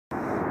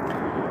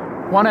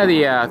One of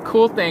the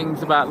cool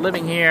things about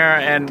living here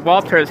in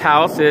Walter's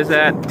house is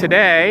that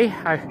today,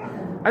 I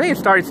think it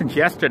started since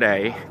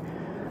yesterday,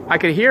 I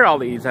could hear all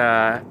these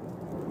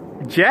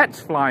jets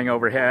flying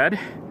overhead,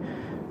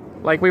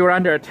 like we were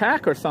under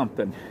attack or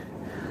something.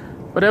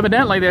 But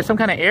evidently there's some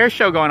kind of air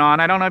show going on.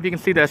 I don't know if you can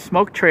see the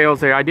smoke trails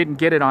there. I didn't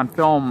get it on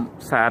film,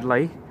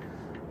 sadly.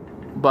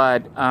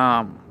 But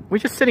we're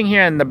just sitting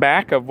here in the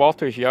back of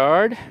Walter's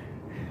yard.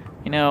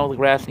 You know, the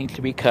grass needs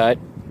to be cut.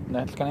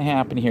 That's going to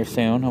happen here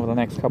soon, over the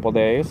next couple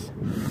days.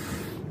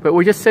 But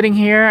we're just sitting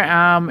here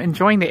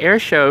enjoying the air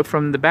show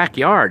from the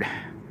backyard.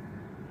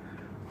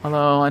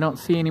 Although I don't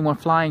see anyone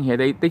flying here.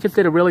 They just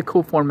did a really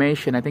cool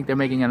formation. I think they're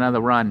making another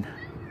run.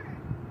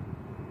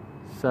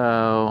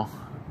 So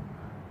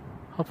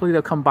hopefully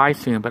they'll come by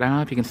soon. But I don't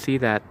know if you can see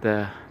that,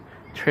 the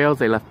trails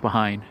they left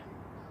behind.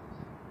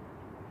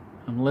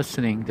 I'm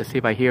listening to see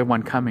if I hear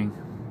one coming.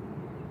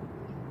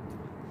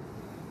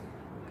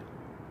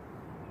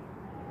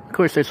 Of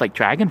course, there's like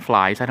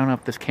dragonflies. I don't know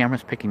if this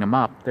camera's picking them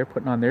up. They're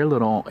putting on their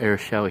little air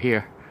show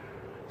here.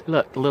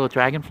 Look, the little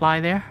dragonfly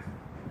there.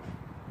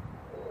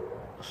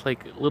 It's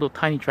like little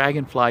tiny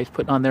dragonflies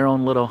putting on their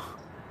own little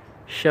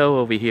show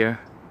over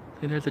here.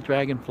 See, there's a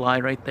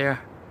dragonfly right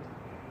there.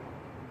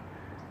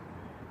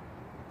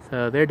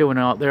 So they're doing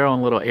their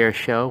own little air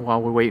show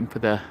while we're waiting for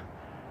the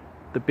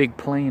big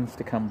planes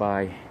to come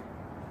by.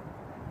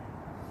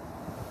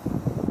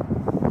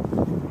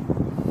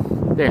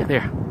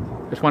 There.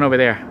 There's one over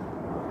there.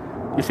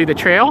 You see the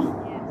trail?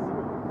 Yes.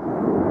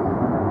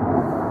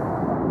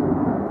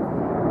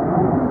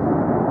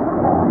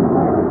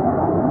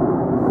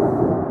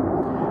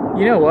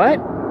 You know what?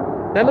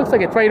 That looks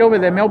like it's right over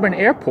the Melbourne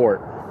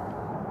airport.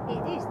 It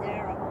is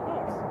there, of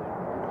course.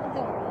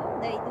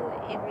 They do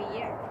it every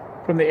year.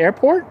 From the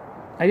airport?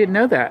 I didn't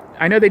know that.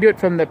 I know they do it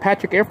from the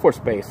Patrick Air Force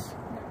Base.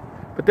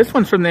 But this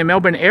one's from the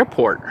Melbourne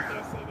airport.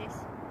 Yes, it is.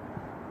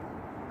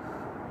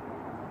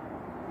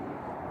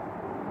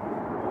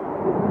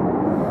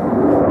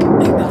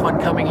 There's one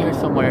coming here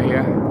somewhere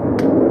here.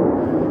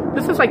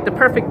 This is like the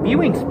perfect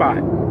viewing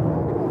spot.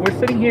 We're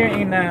sitting here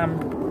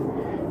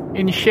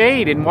in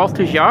shade in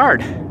Walter's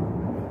yard.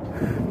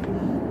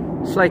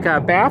 It's like a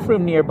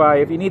bathroom nearby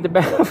if you need the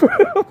bathroom.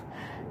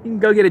 You can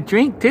go get a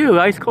drink too,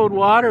 ice cold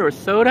water or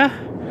soda.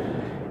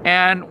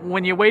 And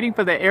when you're waiting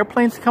for the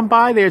airplanes to come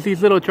by, there's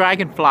these little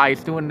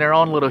dragonflies doing their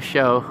own little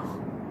show.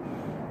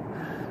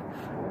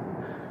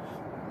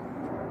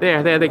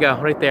 There they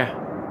go, right there.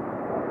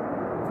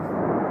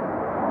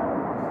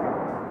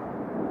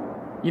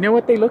 You know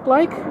what they look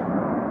like?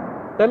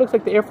 That looks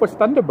like the Air Force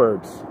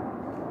Thunderbirds.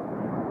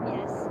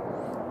 Yes.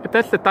 If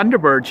that's the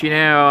Thunderbirds, you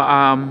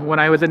know, when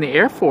I was in the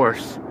Air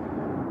Force,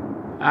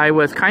 I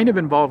was kind of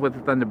involved with the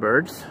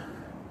Thunderbirds.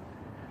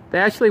 They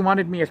actually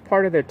wanted me as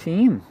part of their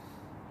team.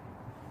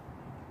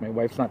 My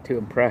wife's not too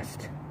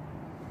impressed.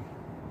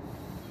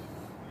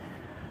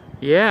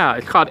 Yeah,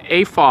 it's called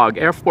AFOG,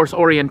 Air Force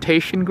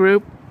Orientation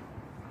Group.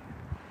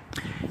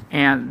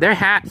 And their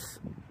hats,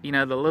 you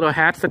know, the little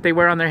hats that they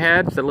wear on their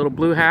heads, the little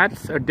blue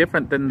hats, are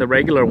different than the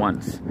regular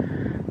ones.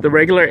 The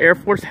regular Air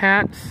Force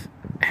hats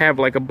have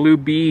like a blue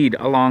bead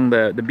along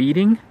the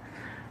beading.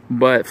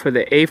 But for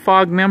the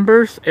AFOG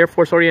members, Air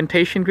Force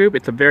Orientation Group,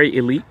 it's a very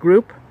elite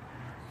group.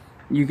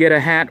 You get a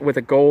hat with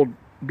a gold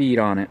bead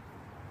on it.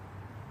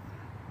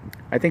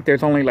 I think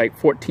there's only like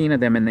 14 of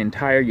them in the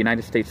entire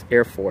United States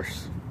Air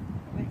Force.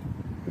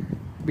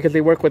 Because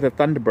they work with the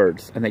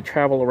Thunderbirds and they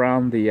travel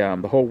around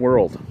the whole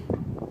world.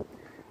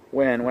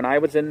 When I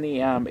was in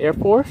the Air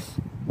Force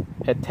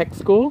at tech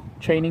school,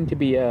 training to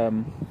be a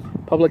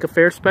public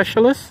affairs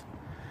specialist,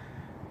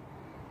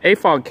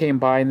 AFOG came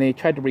by and they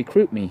tried to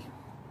recruit me.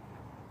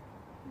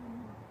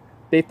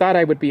 They thought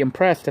I would be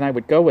impressed and I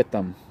would go with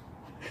them.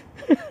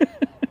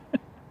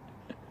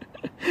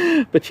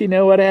 But you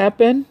know what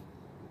happened?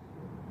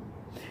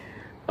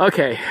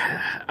 Okay,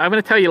 I'm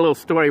going to tell you a little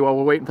story while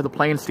we're waiting for the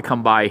planes to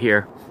come by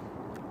here.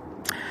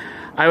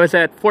 I was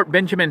at Fort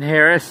Benjamin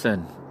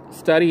Harrison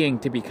studying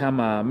to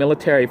become a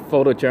military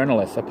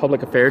photojournalist, a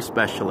public affairs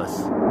specialist.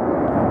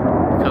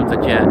 Here comes a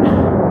jet.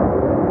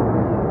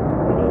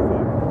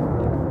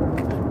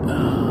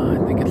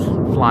 I think it's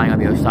flying on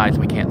the other side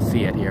so we can't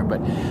see it here.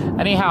 But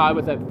anyhow, I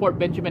was at Fort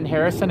Benjamin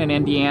Harrison in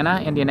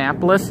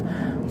Indianapolis,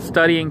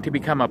 studying to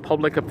become a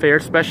public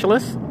affairs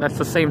specialist. That's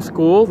the same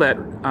school that,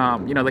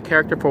 you know, the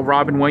character for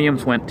Robin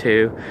Williams went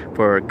to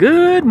for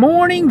Good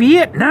Morning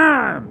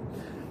Vietnam.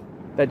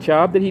 That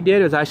job that he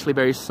did was actually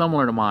very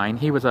similar to mine.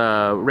 He was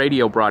a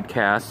radio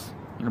broadcast,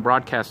 you know,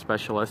 broadcast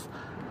specialist.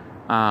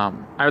 I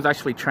was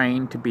actually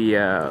trained to be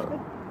a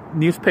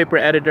newspaper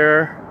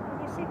editor.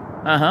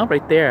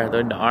 Right there,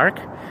 in the arc.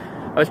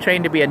 I was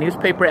trained to be a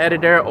newspaper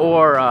editor,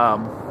 or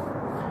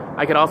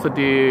I could also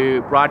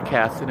do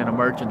broadcasts in an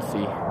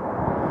emergency.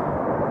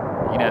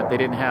 You know, they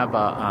didn't have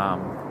a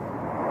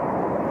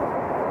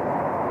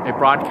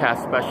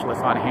broadcast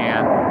specialist on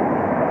hand.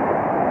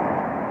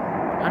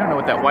 I don't know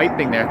what that white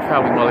thing there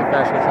traveling really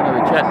fast. That's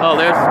another jet. Oh,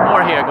 there's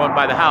more here going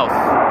by the house.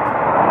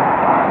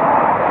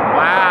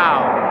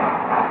 Wow.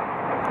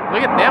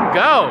 Look at them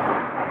go.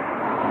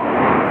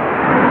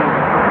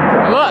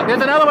 Look,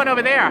 there's another one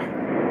over there.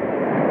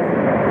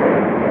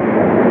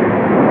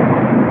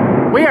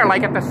 We are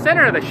like at the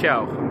center of the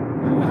show.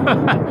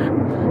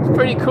 It's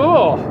pretty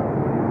cool.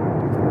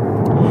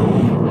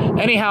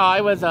 Anyhow,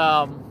 I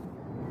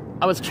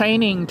was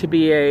training to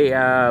be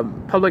a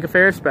public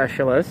affairs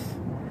specialist,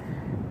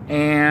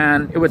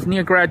 and it was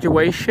near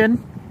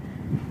graduation,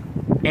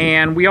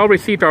 and we all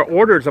received our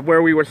orders of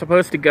where we were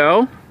supposed to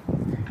go.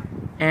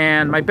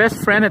 And my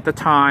best friend at the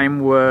time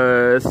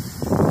was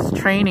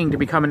training to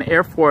become an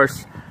Air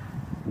Force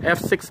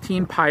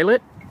F-16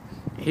 pilot.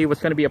 He was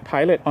going to be a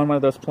pilot on one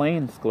of those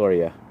planes,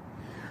 Gloria.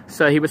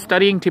 So he was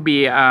studying to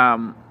be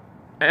an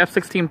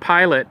F-16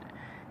 pilot,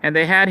 and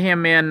they had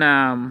him in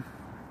a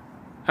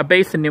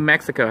base in New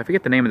Mexico. I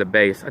forget the name of the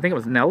base. I think it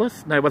was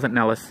Nellis? No, it wasn't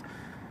Nellis.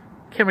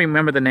 Can't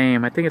remember the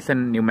name. I think it's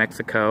in New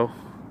Mexico.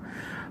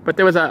 But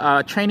there was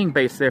a training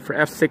base there for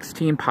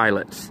F-16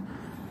 pilots.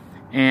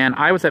 And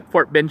I was at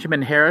Fort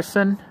Benjamin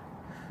Harrison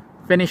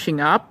finishing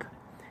up.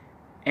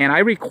 And I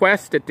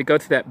requested to go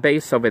to that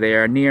base over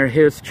there near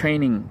his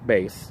training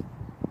base,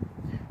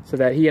 so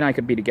that he and I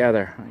could be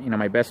together. You know,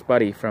 my best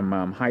buddy from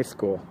high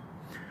school.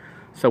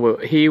 So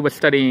he was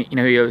studying, you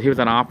know, he was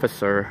an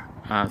officer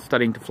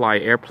studying to fly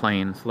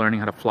airplanes,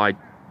 learning how to fly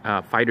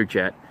fighter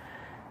jet.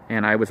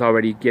 And I was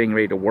already getting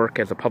ready to work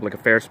as a public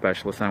affairs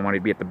specialist, and I wanted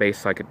to be at the base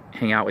so I could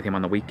hang out with him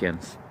on the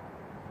weekends.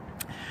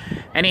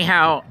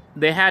 Anyhow,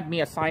 they had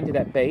me assigned to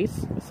that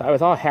base, so I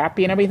was all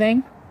happy and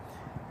everything.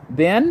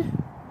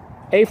 Then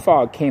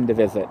AFOG came to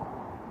visit.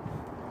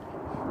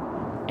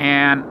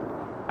 And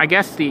I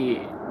guess the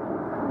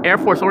Air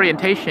Force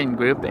orientation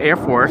group, the Air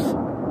Force,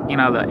 you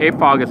know, the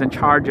AFOG is in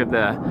charge of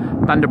the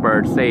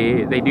Thunderbirds.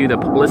 They do the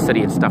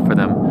publicity and stuff for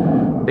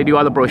them. They do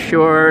all the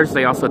brochures.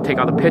 They also take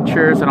all the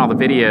pictures and all the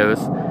videos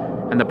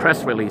and the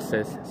press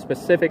releases,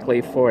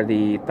 specifically for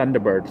the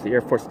Thunderbirds, the Air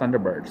Force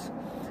Thunderbirds.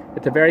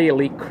 It's a very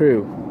elite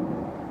crew.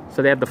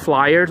 So they have the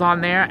flyers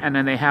on there, and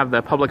then they have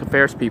the public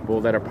affairs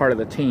people that are part of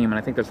the team, and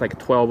I think there's like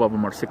 12 of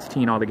them or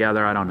 16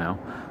 altogether, I don't know,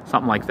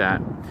 something like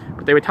that.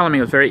 But they were telling me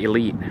it was very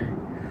elite.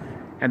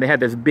 And they had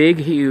this big,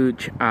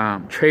 huge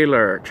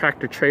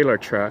tractor trailer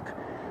truck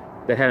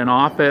that had an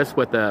office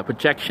with a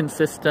projection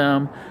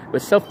system. It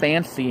was so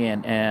fancy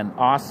and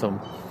awesome.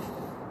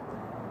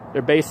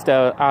 They're based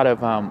out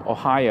of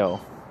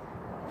Ohio.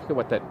 I forget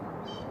what that,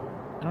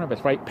 I don't know if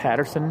it's right,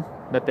 Patterson,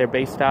 that they're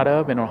based out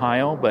of in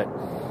Ohio, but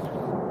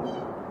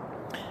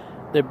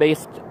they're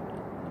based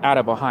out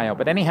of Ohio.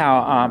 But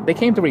anyhow, they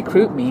came to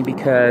recruit me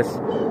because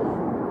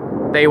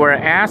they were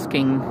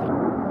asking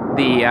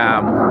the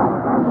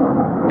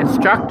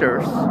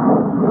instructors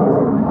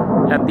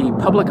at the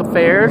public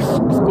affairs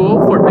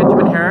school, Fort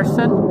Benjamin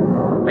Harrison.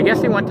 I guess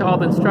they went to all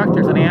the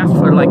instructors and they asked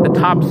for like the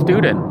top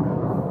student,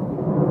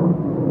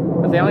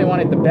 but they only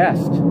wanted the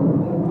best.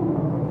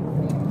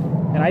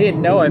 And I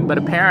didn't know it, but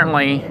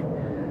apparently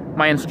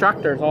my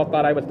instructors all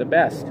thought I was the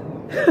best.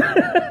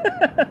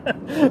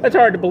 That's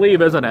hard to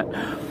believe, isn't it?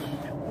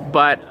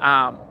 But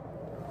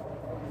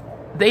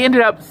they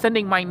ended up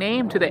sending my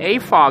name to the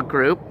AFOG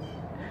group,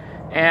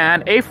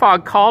 and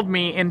AFOG called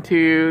me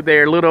into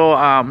their little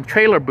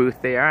trailer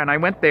booth there, and I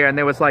went there, and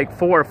there was like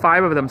 4 or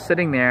 5 of them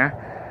sitting there,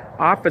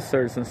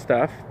 officers and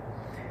stuff,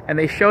 and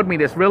they showed me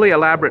this really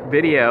elaborate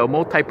video,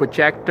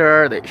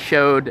 multi-projector, that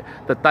showed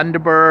the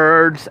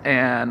Thunderbirds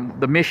and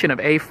the mission of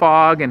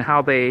AFOG and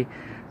how they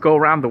go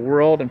around the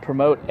world and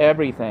promote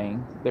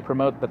everything. They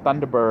promote the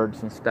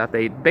Thunderbirds and stuff.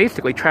 They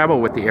basically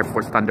travel with the Air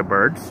Force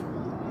Thunderbirds.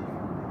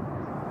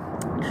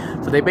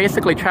 So they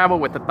basically travel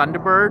with the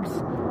Thunderbirds,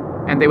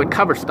 and they would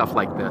cover stuff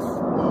like this.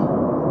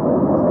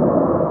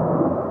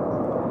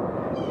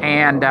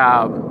 And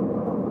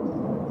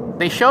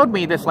they showed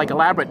me this like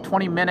elaborate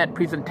 20-minute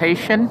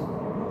presentation.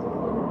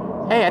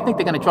 Hey, I think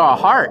they're gonna draw a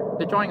heart.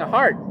 They're drawing a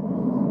heart.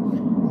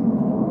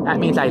 That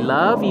means I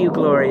love you,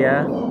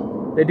 Gloria.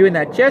 They're doing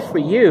that just for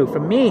you, for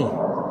me.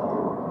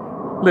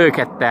 Look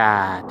at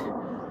that.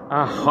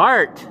 A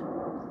heart.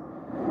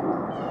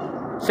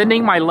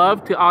 Sending my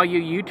love to all you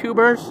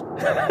YouTubers.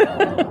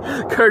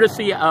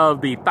 Courtesy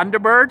of the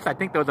Thunderbirds. I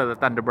think those are the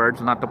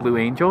Thunderbirds, not the Blue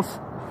Angels.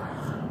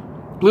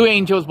 Blue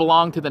Angels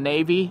belong to the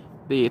Navy.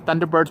 The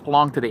Thunderbirds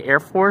belong to the Air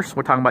Force.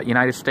 We're talking about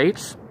United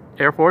States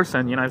Air Force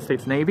and United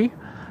States Navy.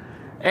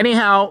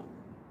 Anyhow,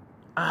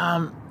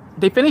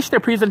 they finished their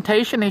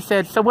presentation. They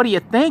said, so what do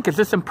you think? Is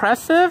this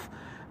impressive?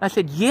 I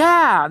said,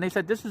 yeah. And they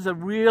said, this is a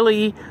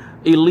really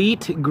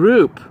elite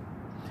group,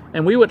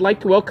 and we would like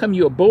to welcome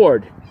you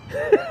aboard.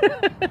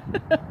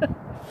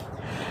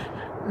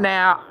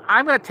 Now,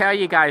 I'm going to tell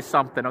you guys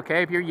something,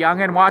 okay? If you're young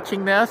and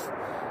watching this, I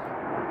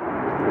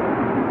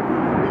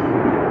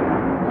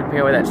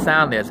forget where that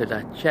sound is. There's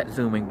a jet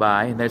zooming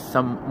by, and there's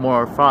some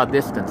more far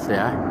distance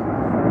there.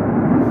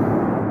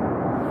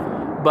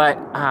 But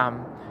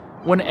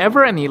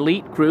whenever an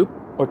elite group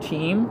or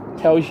team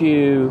tells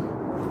you,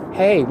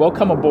 hey,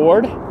 welcome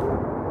aboard,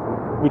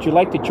 would you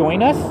like to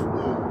join us?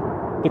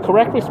 The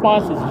correct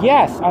response is,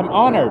 yes, I'm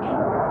honored.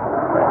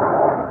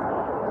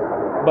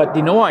 But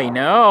Dinoy,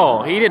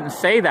 no, he didn't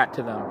say that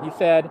to them. He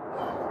said,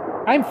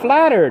 I'm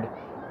flattered,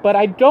 but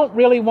I don't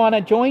really want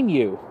to join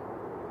you.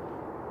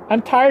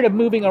 I'm tired of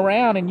moving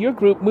around, and your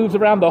group moves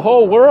around the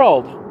whole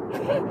world.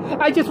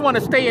 I just want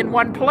to stay in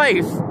one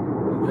place.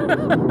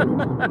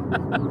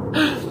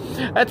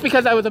 That's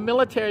because I was a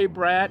military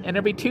brat, and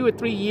every 2 or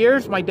 3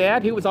 years, my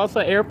dad, who was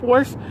also Air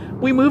Force,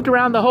 we moved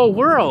around the whole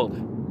world.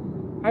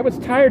 I was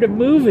tired of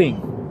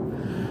moving.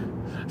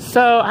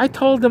 So I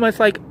told them, I was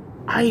like,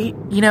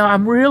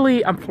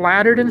 I'm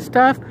flattered and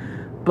stuff,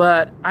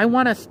 but I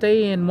want to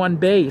stay in one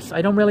base.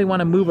 I don't really want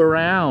to move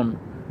around.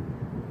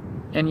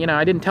 And,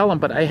 I didn't tell them,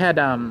 but I had,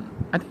 I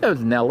think that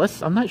was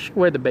Nellis. I'm not sure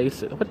where the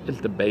base is. What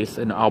is the base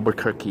in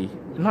Albuquerque?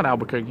 Not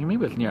Albuquerque,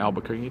 maybe it's near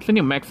Albuquerque. It's in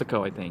New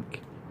Mexico, I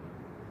think.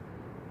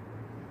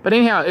 But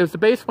anyhow, it was the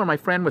base where my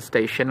friend was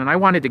stationed, and I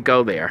wanted to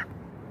go there.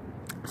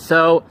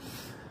 So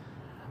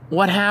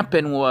what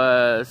happened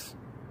was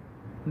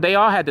they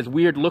all had this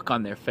weird look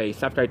on their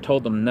face after I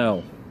told them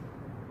no.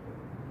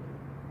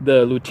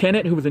 The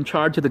lieutenant who was in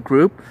charge of the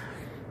group,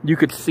 you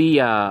could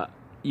see, I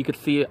think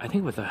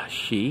it was a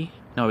she.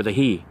 No, it was a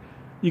he.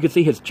 You could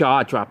see his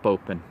jaw drop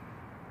open.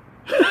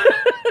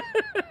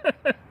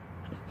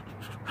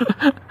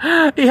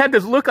 He had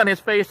this look on his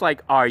face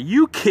like, are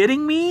you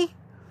kidding me?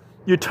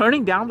 You're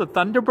turning down the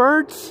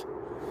Thunderbirds?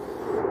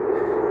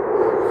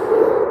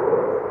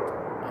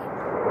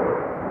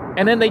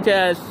 And then they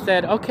just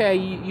said, okay,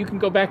 you can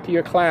go back to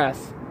your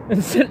class.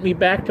 And sent me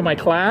back to my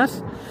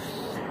class.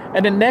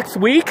 And then next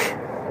week,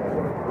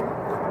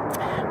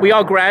 we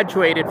all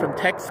graduated from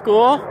tech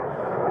school.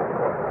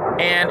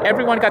 And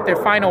everyone got their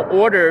final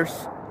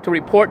orders to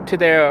report to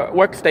their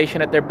workstation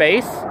at their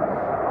base.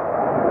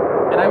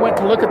 And I went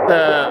to look at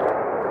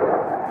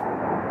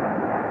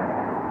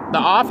the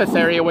office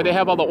area where they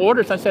have all the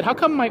orders. I said, how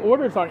come my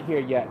orders aren't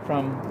here yet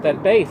from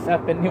that base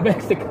up in New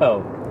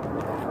Mexico?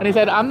 And he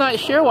said, I'm not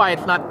sure why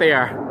it's not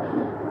there.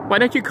 Why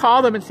don't you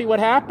call them and see what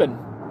happened?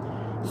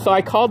 So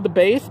I called the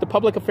base, the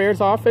public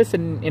affairs office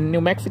in New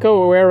Mexico,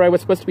 or where I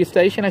was supposed to be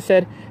stationed. I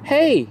said,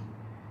 hey,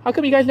 how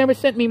come you guys never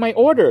sent me my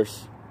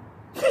orders?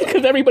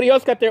 Because everybody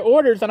else got their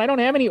orders and I don't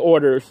have any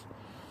orders.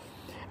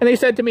 And they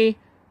said to me,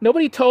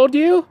 nobody told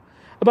you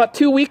about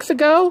 2 weeks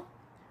ago?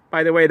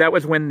 By the way, that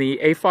was when the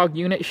AFOG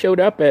unit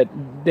showed up at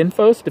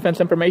DINFOS, Defense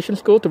Information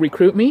School, to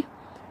recruit me.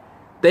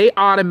 They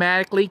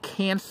automatically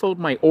canceled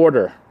my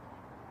order.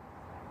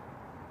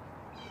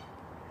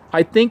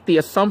 I think the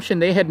assumption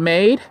they had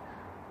made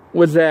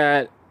was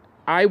that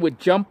I would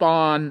jump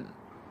on,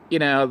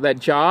 that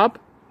job,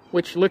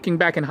 which looking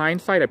back in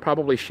hindsight, I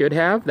probably should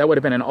have. That would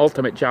have been an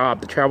ultimate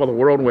job, to travel the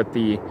world with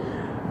the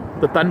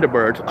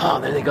Thunderbirds. Oh,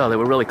 there they go. They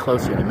were really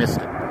close here. I missed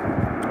it.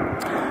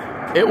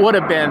 It would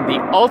have been the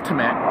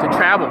ultimate to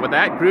travel with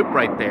that group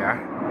right there,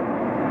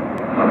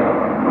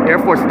 Air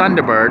Force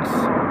Thunderbirds,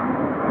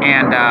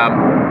 and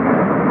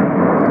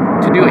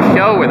to do a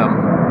show with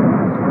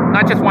them.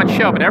 Not just one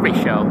show, but every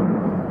show.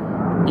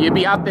 You'd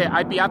be out there.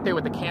 I'd be out there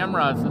with the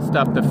cameras and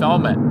stuff to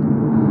film it,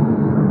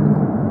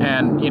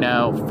 and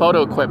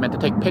photo equipment to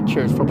take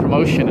pictures for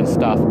promotion and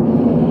stuff.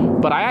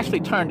 But I actually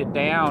turned it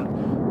down,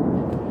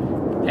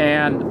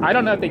 and I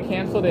don't know if they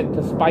canceled it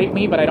to spite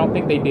me, but I don't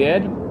think they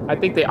did. I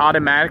think they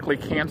automatically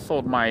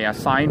canceled my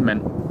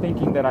assignment,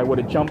 thinking that I would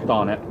have jumped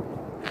on it.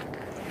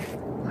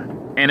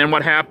 And then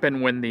what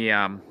happened when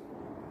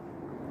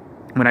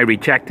I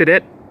rejected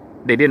it,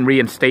 they didn't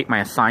reinstate my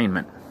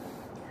assignment.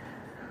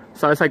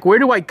 So I was like, where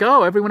do I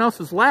go? Everyone else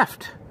has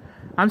left.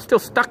 I'm still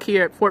stuck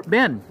here at Fort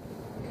Bend.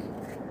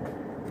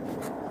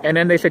 And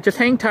then they said, just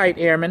hang tight,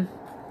 Airman.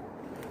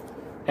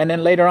 And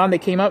then later on, they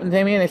came up and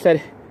they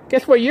said,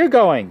 guess where you're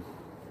going?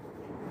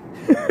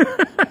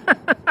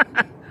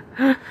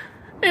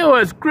 It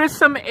was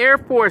Grissom Air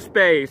Force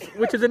Base,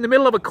 which is in the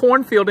middle of a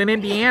cornfield in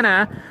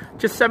Indiana,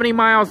 just 70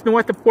 miles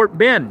north of Fort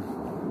Bend.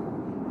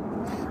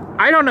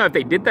 I don't know if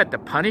they did that to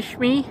punish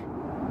me,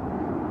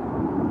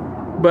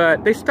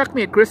 but they stuck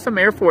me at Grissom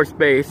Air Force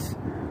Base,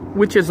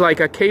 which is like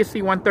a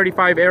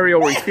KC-135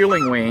 aerial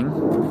refueling wing.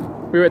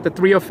 We were at the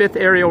 305th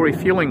Aerial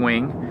Refueling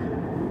Wing,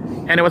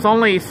 and it was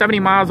only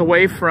 70 miles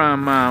away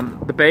from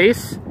the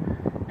base,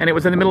 and it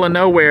was in the middle of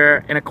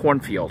nowhere in a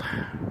cornfield.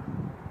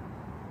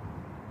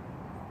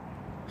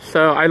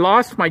 So I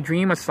lost my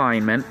dream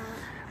assignment.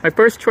 My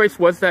first choice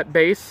was that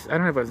base. I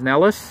don't know if it was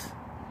Nellis,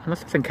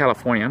 unless it's in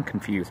California. I'm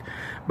confused.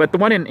 But the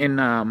one in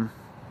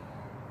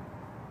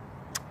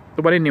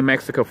New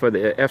Mexico for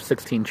the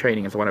F-16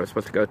 training is the one I was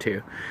supposed to go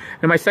to.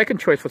 And my second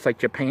choice was like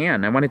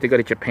Japan. I wanted to go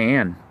to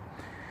Japan.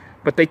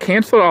 But they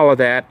canceled all of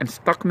that and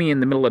stuck me in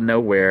the middle of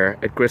nowhere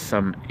at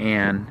Grissom,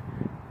 and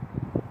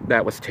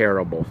that was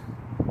terrible.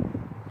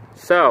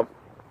 So,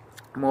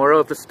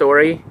 moral of the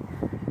story,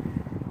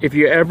 if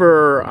you're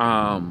ever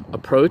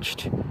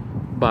approached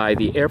by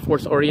the Air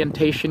Force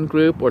Orientation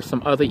Group or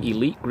some other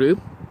elite group,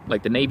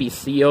 like the Navy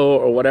SEAL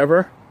or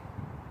whatever,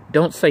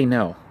 don't say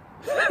no.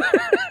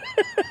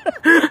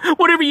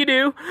 Whatever you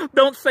do,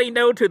 don't say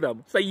no to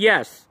them. Say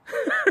yes.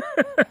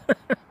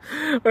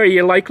 Or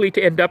you're likely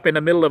to end up in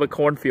the middle of a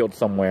cornfield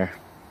somewhere.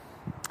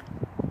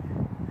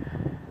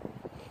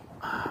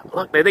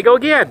 Look, there they go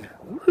again.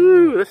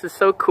 Woohoo, this is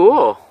so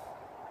cool.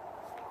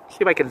 See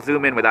if I can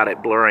zoom in without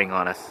it blurring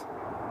on us.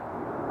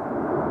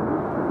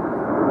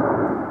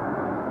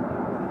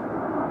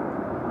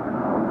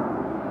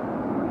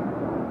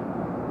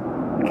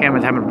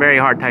 Camera's having a very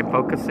hard time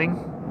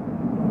focusing.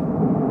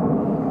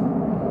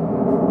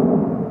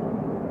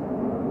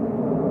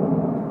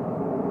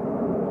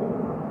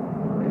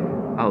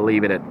 I'll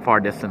leave it at far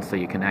distance so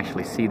you can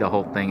actually see the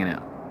whole thing, and it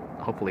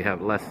hopefully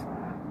have less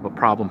of a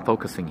problem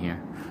focusing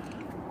here.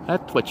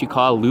 That's what you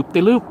call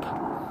loop-de-loop.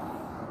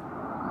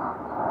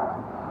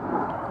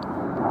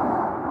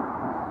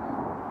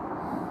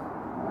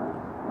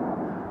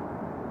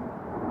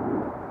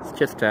 It's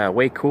just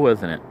way cool,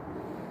 isn't it?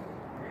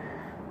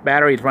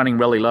 Battery's running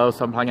really low,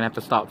 so I'm probably gonna have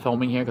to stop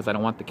filming here because I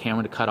don't want the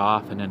camera to cut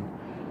off, and then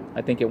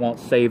I think it won't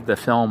save the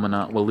film,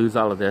 and we'll lose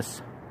all of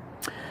this.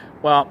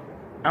 Well,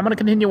 I'm going to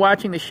continue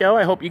watching the show.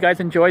 I hope you guys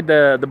enjoyed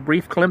the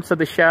brief glimpse of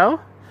the show.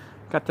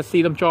 Got to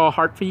see them draw a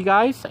heart for you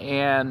guys,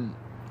 and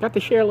got to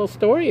share a little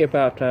story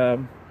about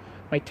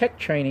my tech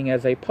training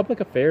as a public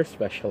affairs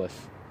specialist.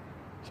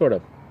 Sort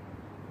of.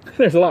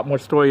 There's a lot more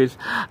stories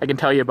I can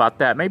tell you about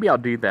that. Maybe I'll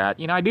do that.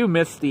 You know, I do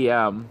miss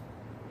the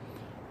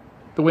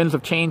Winds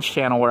of Change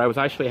channel where I was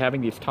actually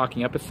having these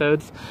talking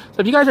episodes. So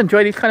if you guys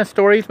enjoy these kind of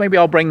stories, maybe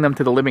I'll bring them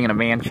to the Living in a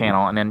Van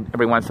channel, and then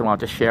every once in a while I'll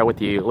just share with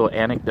you little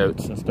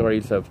anecdotes and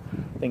stories of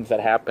things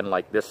that happen,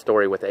 like this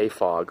story with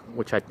AFOG,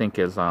 which I think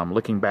is,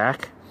 looking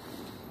back,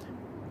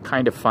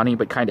 kind of funny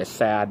but kind of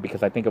sad,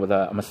 because I think it was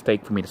a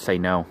mistake for me to say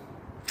no.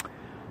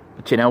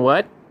 But you know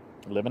what?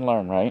 Live and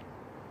learn, right?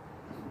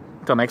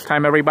 Until next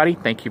time, everybody,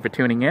 thank you for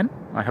tuning in.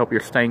 I hope you're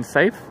staying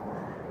safe.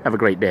 Have a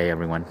great day,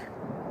 everyone.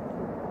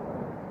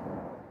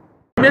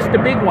 Missed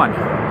a big one.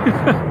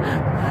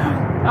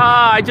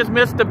 I just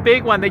missed a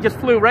big one. They just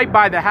flew right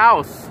by the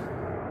house.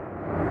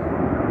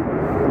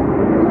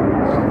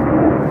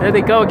 There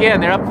they go again.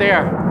 They're up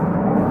there.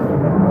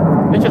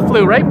 They just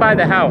flew right by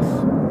the house.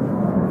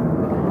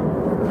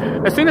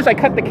 As soon as I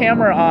cut the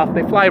camera off,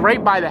 they fly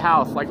right by the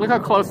house. Like, look how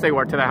close they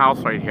were to the house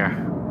right here.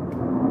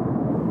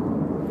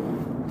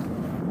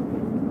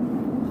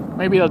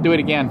 Maybe they'll do it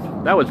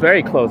again. That was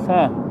very close,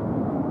 huh?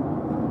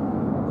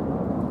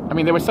 I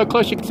mean, they were so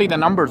close you could see the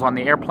numbers on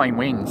the airplane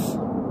wings,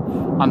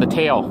 on the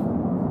tail.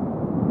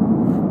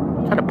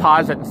 Try to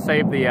pause it and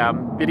save the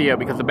video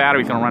because the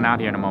battery's going to run out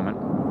here in a moment.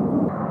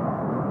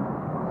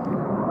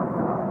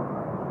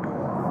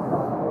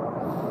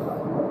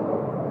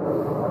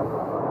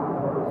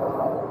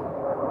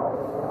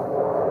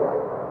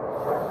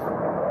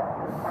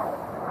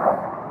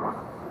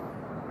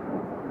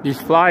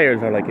 These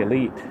flyers are like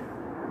elite.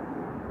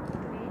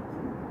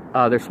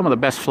 They're some of the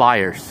best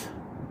flyers.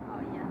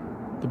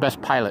 The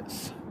best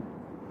pilots.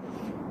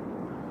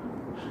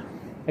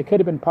 I could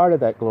have been part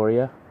of that,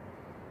 Gloria.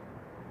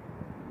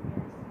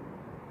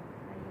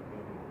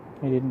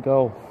 I didn't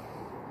go.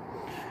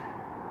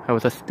 I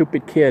was a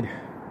stupid kid.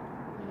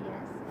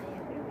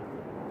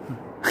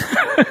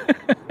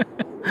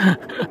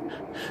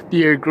 Do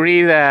you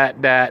agree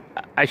that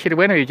I should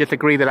win, or you just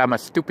agree that I'm a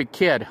stupid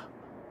kid?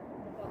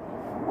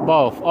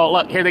 Both. Oh,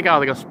 look, here they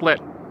go. They go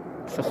split.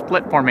 It's a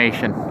split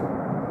formation.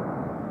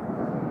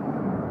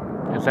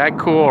 Is that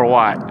cool or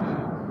what?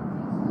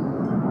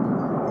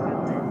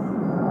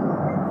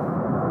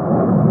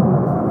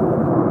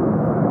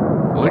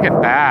 Look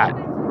at that.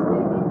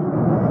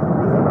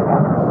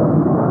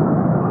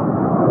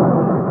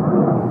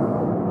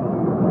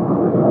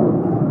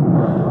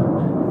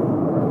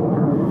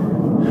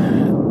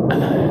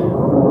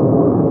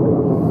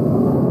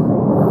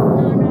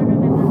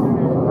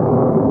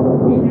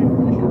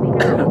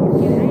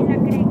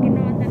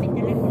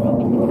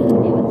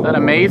 Is that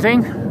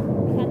amazing?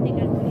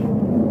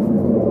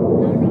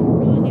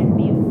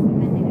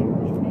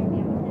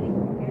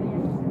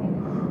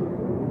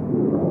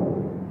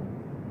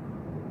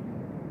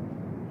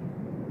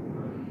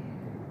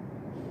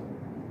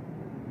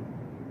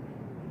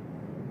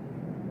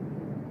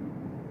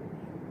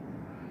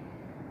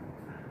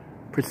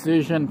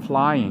 Precision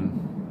flying.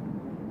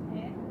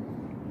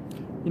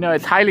 You know,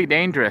 it's highly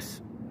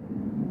dangerous,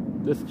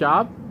 this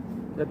job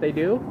that they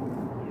do.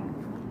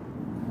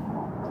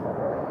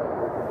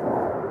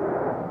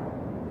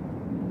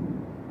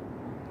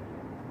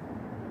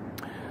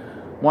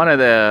 One of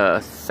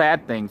the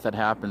sad things that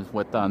happens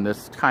with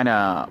this kind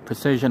of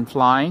precision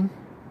flying,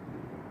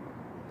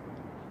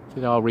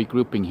 see, they're all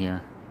regrouping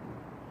here.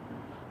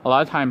 A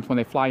lot of times when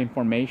they fly in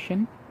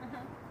formation,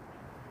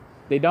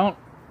 they don't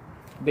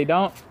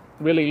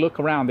really look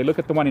around. They look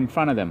at the one in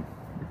front of them.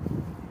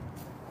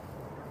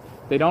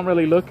 They don't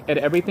really look at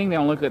everything. They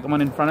don't look at the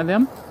one in front of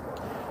them.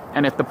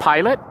 And if the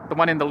pilot, the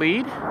one in the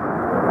lead,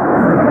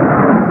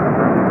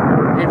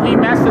 if he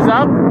messes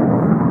up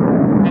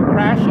and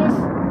crashes,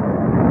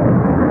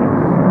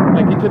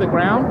 like into the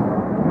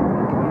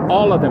ground,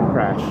 all of them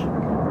crash.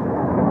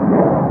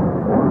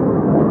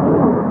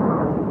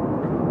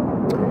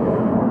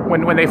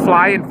 When they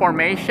fly in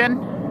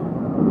formation,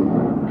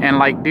 and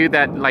like do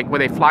that, like where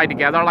they fly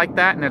together like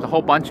that, and there's a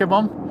whole bunch of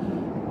them,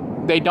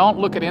 they don't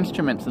look at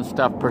instruments and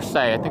stuff per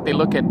se. I think they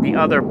look at the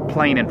other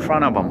plane in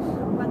front of them.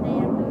 What they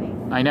are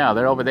doing? I know,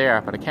 they're over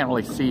there, but I can't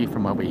really see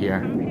from over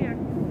here.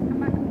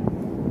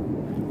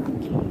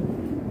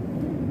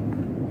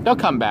 They'll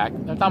come back.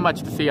 There's not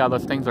much to see, all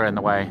those things are in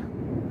the way.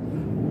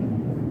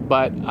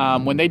 But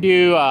when they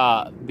do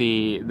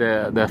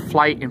the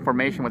flight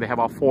information, where they have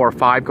all 4 or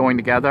 5 going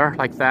together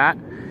like that,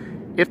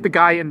 if the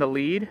guy in the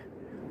lead,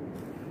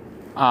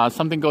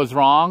 something goes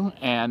wrong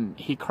and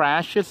he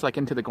crashes like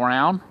into the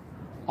ground,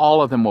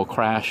 all of them will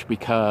crash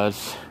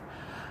because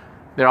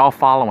they're all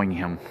following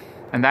him.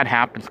 And that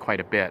happens quite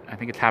a bit. I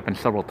think it's happened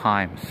several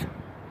times.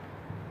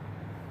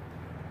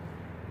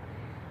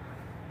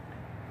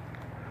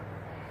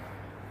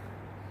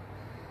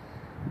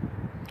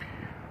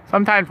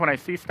 Sometimes when I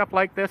see stuff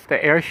like this,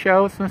 the air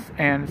shows,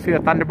 and see the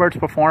Thunderbirds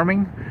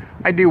performing,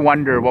 I do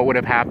wonder what would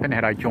have happened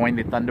had I joined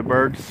the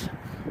Thunderbirds.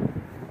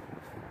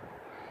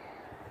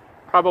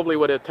 Probably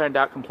would have turned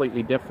out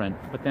completely different,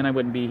 but then I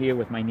wouldn't be here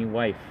with my new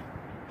wife.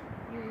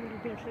 You will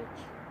be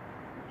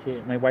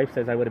rich. My wife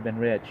says I would have been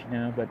rich,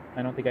 no, but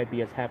I don't think I'd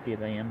be as happy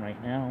as I am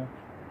right now.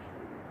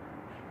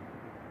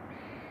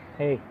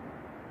 Hey,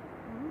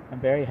 I'm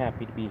very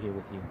happy to be here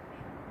with you.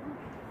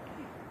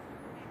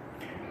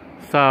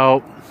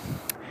 So,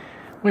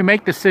 we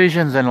make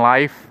decisions in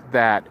life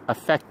that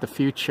affect the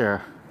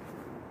future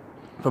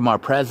from our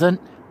present.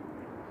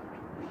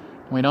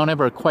 We don't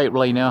ever quite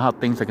really know how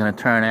things are going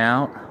to turn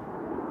out.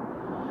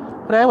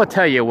 But I will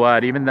tell you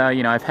what, even though,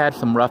 you know, I've had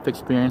some rough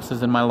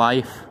experiences in my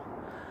life,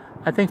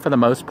 I think for the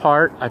most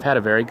part, I've had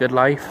a very good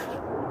life.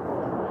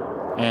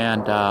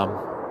 And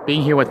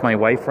being here with my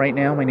wife right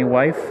now, my new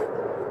wife,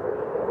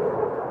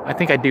 I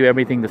think I'd do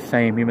everything the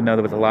same, even though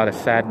there was a lot of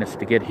sadness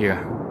to get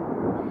here.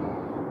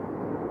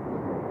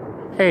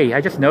 Hey,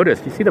 I just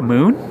noticed, you see the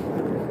moon?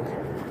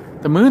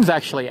 The moon's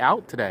actually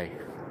out today.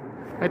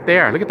 Right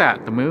there, look at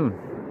that, the moon.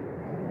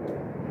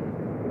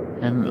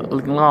 And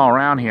looking all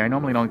around here, I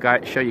normally don't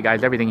show you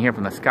guys everything here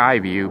from the sky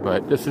view,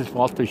 but this is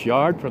Walter's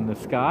yard from the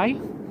sky.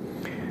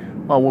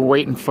 While we're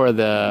waiting for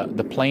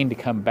the plane to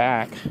come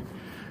back,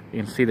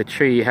 you can see the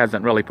tree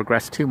hasn't really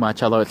progressed too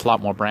much, although it's a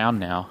lot more brown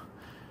now,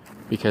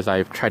 because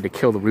I've tried to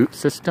kill the root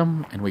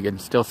system, and we can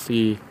still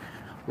see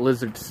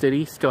Lizard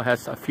City still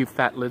has a few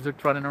fat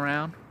lizards running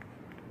around.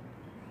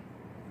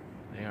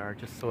 They are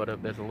just sort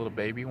of, there's a little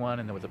baby one,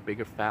 and there was a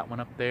bigger fat one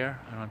up there.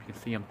 I don't know if you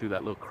can see them through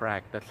that little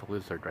crack. That's a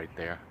lizard right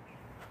there.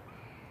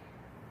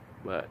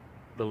 But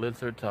the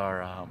lizards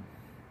are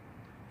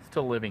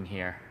still living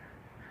here.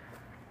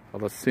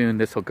 Although soon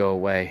this will go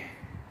away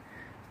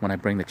when I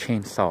bring the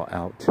chainsaw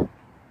out.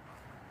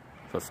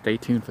 So stay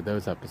tuned for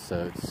those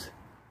episodes.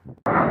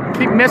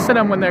 Keep missing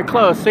them when they're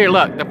close. See,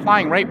 look, they're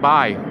flying right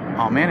by.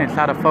 Oh man, it's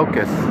out of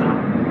focus.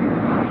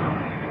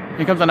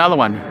 Here comes another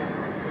one.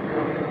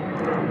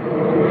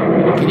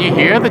 Can you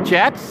hear the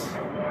jets?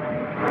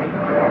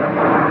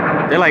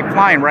 They're like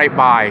flying right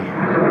by.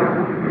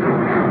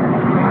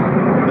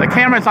 The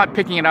camera's not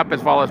picking it up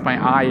as well as my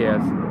eye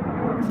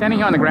is. Standing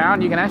here on the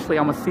ground, you can actually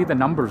almost see the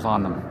numbers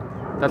on them.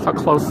 That's how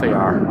close they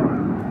are.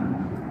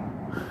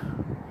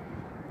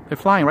 They're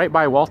flying right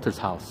by Walter's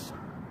house.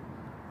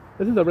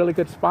 This is a really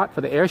good spot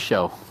for the air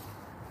show.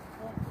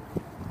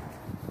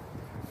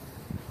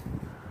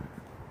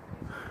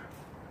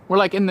 We're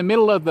like in the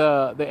middle of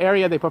the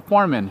area they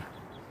perform in.